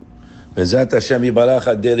Bezat Hashem Yibarach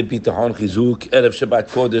Adeli Bitachon Chizuk Erev Shabbat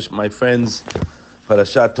Kodesh, my friends,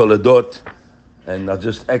 Parashat Toledot, and I'll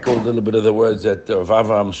just echo a little bit of the words that Rav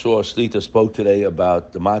Avraham Shor Shlita spoke today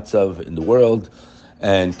about the matzav in the world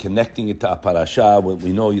and connecting it to a parasha.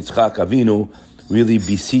 We know Yitzchak Avinu really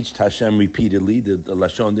beseeched Hashem repeatedly. The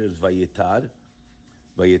lashon there is Vayetar.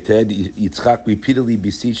 Yitzchak repeatedly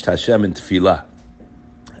beseeched Hashem in tefillah,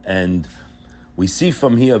 and we see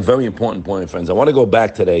from here a very important point, friends. I want to go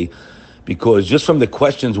back today, because just from the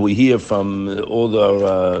questions we hear from all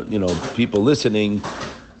the people listening,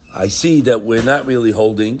 I see that we're not really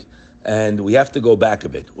holding, and we have to go back a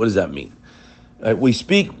bit. What does that mean?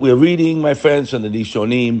 We're reading, my friends, from the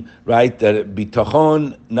Rishonim, right, that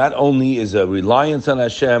bitachon not only is a reliance on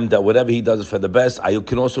Hashem, that whatever He does is for the best, I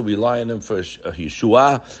can also rely on Him for a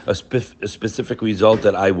Yeshua, a specific result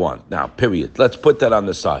that I want. Now, period. Let's put that on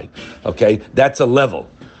the side, okay? That's a level,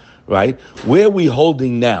 right? Where are we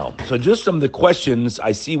holding now? So just from the questions,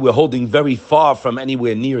 I see we're holding very far from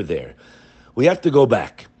anywhere near there. We have to go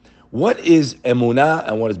back. What is emunah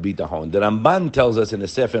and what is bitachon? The Ramban tells us in the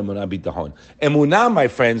Sefer Emunah Bitachon. Emunah, my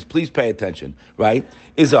friends, please pay attention, right,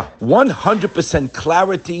 is a 100%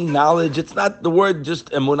 clarity, knowledge. It's not the word just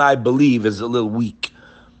emunah, I believe, is a little weak.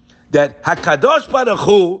 That HaKadosh Baruch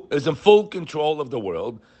Hu is in full control of the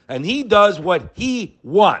world, and He does what He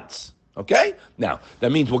wants. Okay? Now,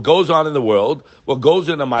 that means what goes on in the world, what goes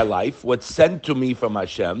into my life, what's sent to me from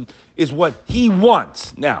Hashem, is what He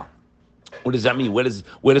wants. Now, what does that mean? Where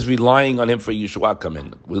does relying on Him for Yeshua come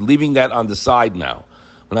in? We're leaving that on the side now.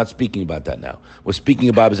 We're not speaking about that now. We're speaking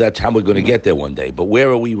about that's how we're going to get there one day. But where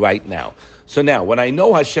are we right now? So now, when I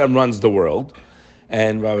know Hashem runs the world,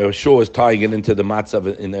 and Rabbi Shor is tying it into the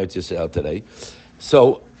matzav in Eretz Yisrael today,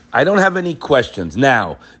 so I don't have any questions.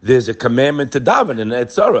 Now, there's a commandment to daven in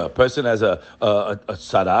Etzara. A person has a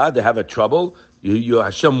tzara, they have a trouble.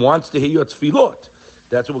 Hashem wants to hear your tefillot.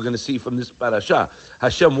 That's what we're going to see from this parasha.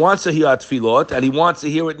 Hashem wants to hear our tefillot, and He wants to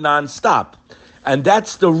hear it non-stop. And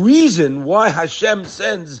that's the reason why Hashem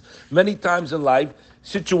sends many times in life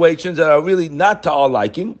situations that are really not to our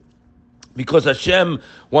liking, because Hashem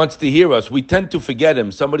wants to hear us. We tend to forget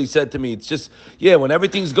Him. Somebody said to me, it's just, when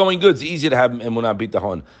everything's going good, it's easy to have emunah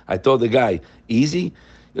bitachon. I told the guy, easy?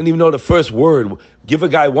 You don't even know the first word. Give a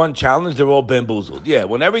guy one challenge, they're all bamboozled.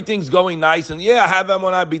 When everything's going nice, and I have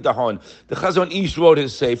emunah bitachon. The Chazon Ish wrote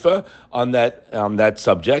his sefer on that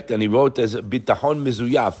subject, and he wrote as bitachon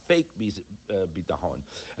mizuyah, fake bitachon.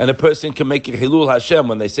 And a person can make it hilul Hashem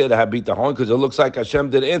when they say they have bitachon, because it looks like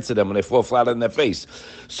Hashem did answer them when they fall flat on their face.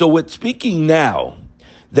 So we're speaking now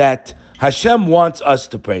that Hashem wants us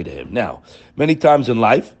to pray to Him. Now, many times in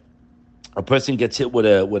life, a person gets hit with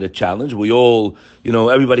a challenge. We all,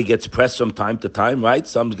 everybody gets pressed from time to time, right?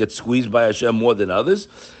 Some get squeezed by Hashem more than others.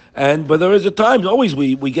 But there is a time, always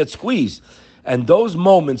we get squeezed. And those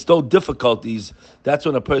moments, those difficulties, that's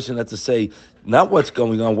when a person has to say, not what's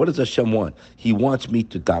going on, what does Hashem want? He wants me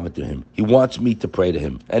to daven to Him. He wants me to pray to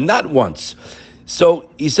Him. And not once. So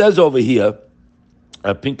he says over here,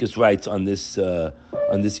 Pincus writes on this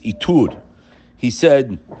itur, he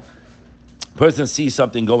said, person sees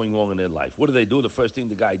something going wrong in their life. What do? The first thing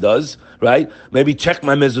the guy does, right? Maybe check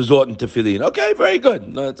my mezuzot and tefillin. Okay, very good.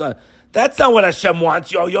 No, that's not what Hashem wants.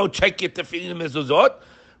 Check your tefillin and mezuzot,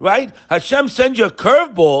 right? Hashem sends you a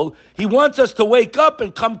curveball. He wants us to wake up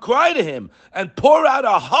and come cry to Him and pour out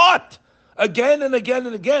our heart again and again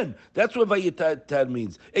and again. That's what Vayetar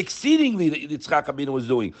means. Exceedingly, that Yitzchak Avinu was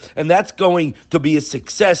doing. And that's going to be a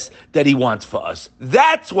success that He wants for us.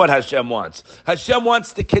 That's what Hashem wants. Hashem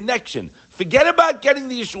wants the connection. Forget about getting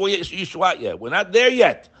the Yeshua yet. We're not there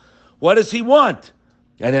yet. What does He want?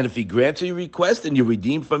 And then if He grants your request and you're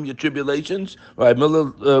redeemed from your tribulations, right, Miller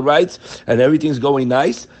writes, and everything's going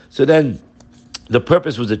nice, so then the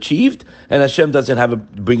purpose was achieved, and Hashem doesn't have to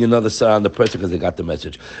bring another side on the person because they got the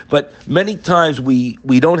message. But many times we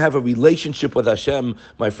don't have a relationship with Hashem,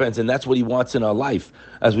 my friends, and that's what He wants in our life.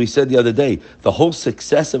 As we said the other day, the whole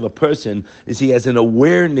success of a person is he has an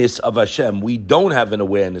awareness of Hashem. We don't have an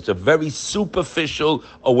awareness, a very superficial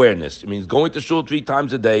awareness. It means going to shul 3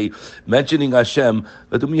 times a day, mentioning Hashem,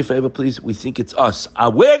 but do me a favor, please, we think it's us.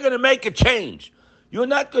 We're going to make a change. You're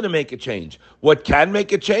not going to make a change. What can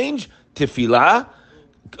make a change? Tefillah,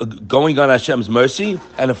 going on Hashem's mercy,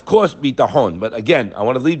 and of course bitachon. But again, I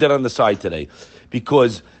want to leave that on the side today,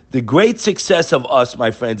 because the great success of us,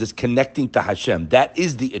 my friends, is connecting to Hashem. That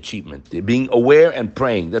is the achievement. Being aware and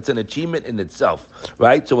praying. That's an achievement in itself,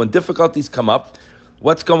 right? So when difficulties come up,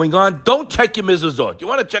 what's going on? Don't check your mezuzot. You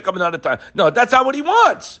want to check them another time. No, that's not what He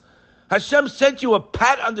wants. Hashem sent you a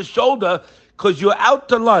pat on the shoulder because you're out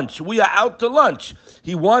to lunch. We are out to lunch.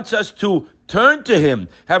 He wants us to turn to him,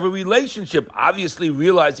 have a relationship, obviously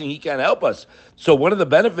realizing he can't help us. So one of the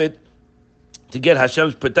benefits to get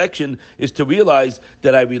Hashem's protection is to realize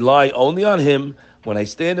that I rely only on him. When I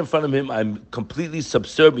stand in front of him, I'm completely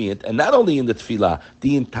subservient, and not only in the tefillah,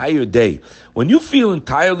 the entire day. When you feel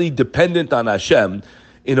entirely dependent on Hashem,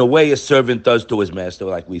 in a way a servant does to his master,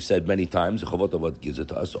 like we've said many times, Chavot gives it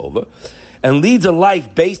to us over, and leads a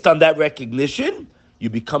life based on that recognition,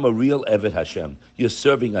 you become a real Eved Hashem. You're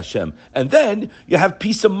serving Hashem. And then you have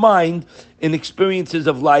peace of mind in experiences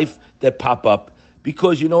of life that pop up,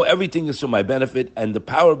 because you know everything is for my benefit, and the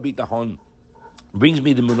power of bitachon brings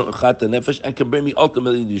me to Menuchat Nefesh and can bring me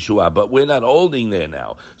ultimately to Yeshua. But we're not holding there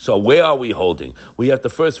now. So where are we holding? We have to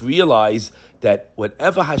first realize that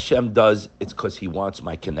whatever Hashem does, it's because he wants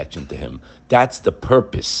my connection to him. That's the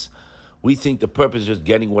purpose. We think the purpose is just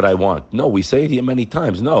getting what I want. No, we say it here many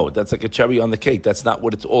times. No, that's like a cherry on the cake. That's not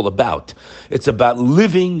what it's all about. It's about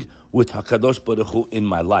living with HaKadosh Baruch Hu in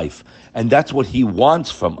my life. And that's what he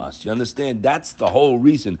wants from us. You understand? That's the whole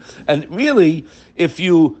reason. And really, if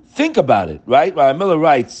you think about it, right? Rabbi Miller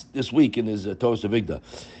writes this week in his Torah Savigda,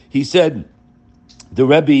 he said, the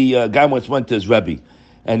Rebbe, guy once went to his Rebbe,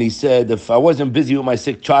 and he said, if I wasn't busy with my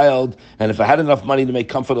sick child, and if I had enough money to make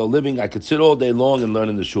comfortable living, I could sit all day long and learn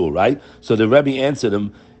in the shul, right? So the Rebbe answered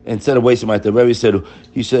him, instead of wasting my time, the Rebbe said,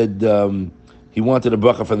 he wanted a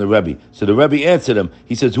bracha from the Rebbe. So the Rebbe answered him.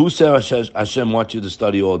 He says, who said Hashem wants you to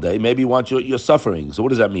study all day? Maybe he wants your suffering. So what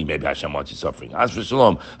does that mean? Maybe Hashem wants you suffering. As for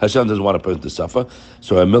Shalom, Hashem doesn't want a person to suffer.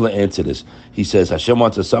 So Miller answered this. He says, Hashem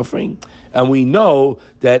wants us suffering. And we know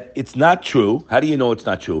that it's not true. How do you know it's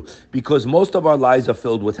not true? Because most of our lives are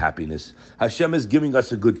filled with happiness. Hashem is giving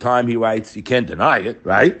us a good time, he writes. You can't deny it,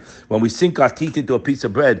 right? When we sink our teeth into a piece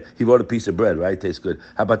of bread, he wrote a piece of bread, right? Tastes good.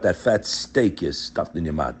 How about that fat steak you stuffed in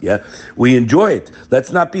your mouth, yeah? We enjoy it.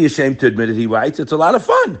 Let's not be ashamed to admit it, he writes. It's a lot of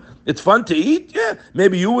fun. It's fun to eat, yeah.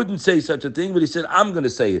 Maybe you wouldn't say such a thing, but he said, I'm going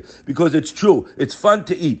to say it because it's true. It's fun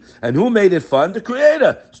to eat. And who made it fun? The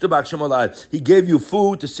Creator. He gave you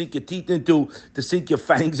food to sink your teeth into, to sink your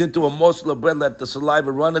fangs into a morsel of bread, let the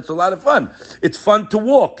saliva run. It's a lot of fun. It's fun to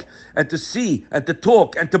walk and to see and to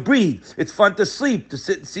talk and to breathe. It's fun to sleep, to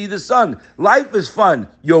sit and see the sun. Life is fun.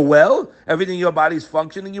 You're well. Everything in your body's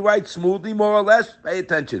functioning. You right smoothly, more or less. Pay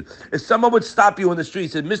attention. If someone would stop you in the street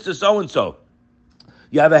and said, Mr. So-and-so,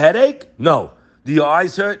 you have a headache? No. Do your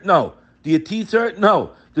eyes hurt? No. Do your teeth hurt?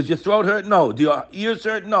 No. Does your throat hurt? No. Do your ears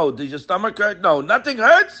hurt? No. Does your stomach hurt? No. Nothing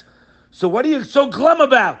hurts? So what are you so glum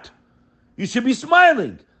about? You should be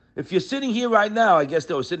smiling. If you're sitting here right now, I guess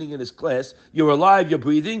they were sitting in this class, you're alive, you're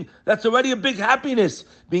breathing, that's already a big happiness.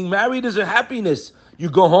 Being married is a happiness. You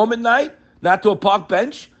go home at night, not to a park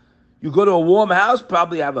bench. You go to a warm house,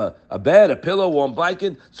 probably have a bed, a pillow, warm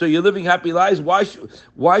blanket, so you're living happy lives. Why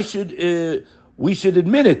should we should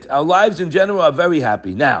admit it? Our lives in general are very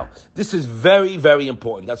happy. Now, this is very, very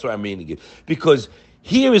important. That's what I'm meaning it. Because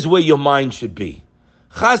here is where your mind should be.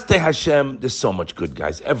 Chazte Hashem, there's so much good,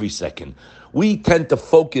 guys, every second. We tend to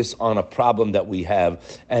focus on a problem that we have,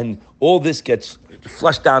 and all this gets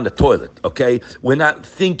flushed down the toilet, okay? We're not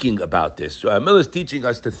thinking about this. Miller's teaching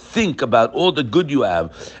us to think about all the good you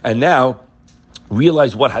have, and now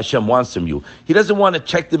realize what Hashem wants from you. He doesn't want to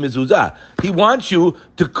check the mezuzah. He wants you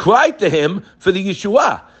to cry to him for the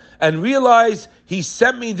Yeshua and realize he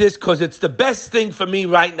sent me this because it's the best thing for me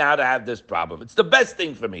right now to have this problem. It's the best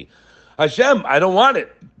thing for me. Hashem, I don't want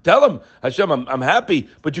it. Tell him, Hashem, I'm happy,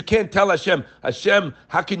 but you can't tell Hashem, Hashem,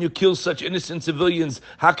 how can you kill such innocent civilians?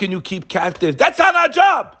 How can you keep captives? That's not our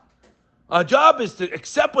job. Our job is to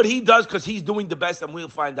accept what he does because he's doing the best, and we'll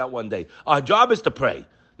find out one day. Our job is to pray,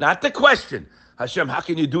 not to question. Hashem, how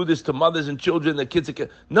can you do this to mothers and children, the kids?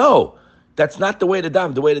 No, that's not the way to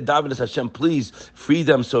daven. The way to daven is, Hashem, please free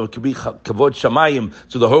them so it can be kavod shamayim,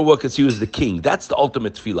 so the whole world can see you as the king. That's the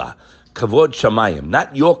ultimate tefillah. Kavod shamayim,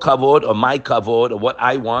 not your kavod or my kavod or what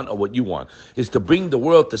I want or what you want, is to bring the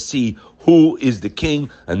world to see who is the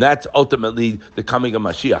king, and that's ultimately the coming of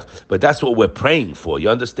Mashiach. But that's what we're praying for, you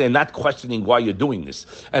understand? Not questioning why you're doing this.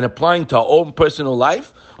 And applying to our own personal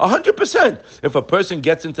life, 100%. If a person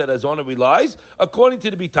gets into that zone and relies, according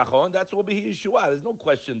to the bitachon, that's what will be Yeshua. There's no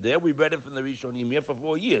question there. We read it from the Rishonim here for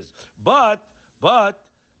 4 years. But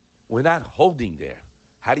we're not holding there.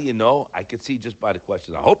 How do you know? I could see just by the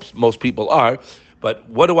question. I hope most people are, but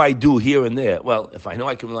what do I do here and there? Well, if I know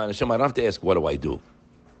I can rely on Hashem, I don't have to ask, what do I do?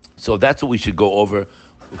 So that's what we should go over.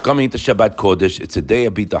 We're coming into Shabbat Kodesh. It's a day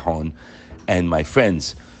of bitachon. And my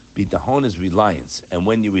friends, bitachon is reliance. And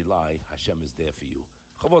when you rely, Hashem is there for you.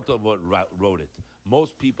 Chavot Tovot wrote it.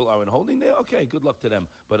 Most people aren't holding there. Okay, good luck to them.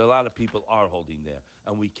 But a lot of people are holding there.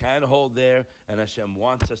 And we can hold there, and Hashem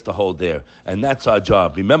wants us to hold there. And that's our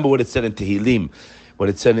job. Remember what it said in Tehillim, what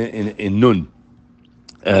it said in Nun.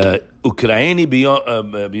 Ukraini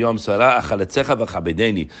biyom sarah achaletzecha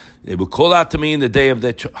v'chabedeni. They will call out to me in the day of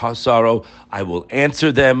their sorrow. I will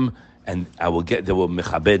answer them, and they will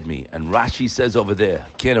mechabed me. And Rashi says over there,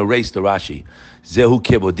 can't erase the Rashi. Zehu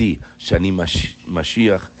kevodi shani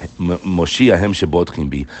moshiach hem shebotchim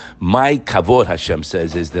bi. My kavod, Hashem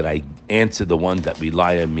says, is that I answer the ones that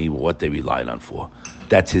rely on me what they relied on for.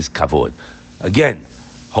 That's His kavod. Again,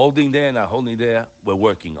 holding there, not holding there, we're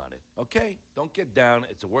working on it. Okay? Don't get down.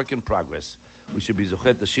 It's a work in progress. We should be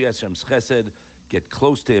zochet l'shia Hashem's chesed, get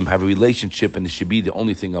close to Him, have a relationship, and it should be the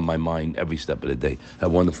only thing on my mind every step of the day. Have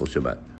a wonderful Shabbat.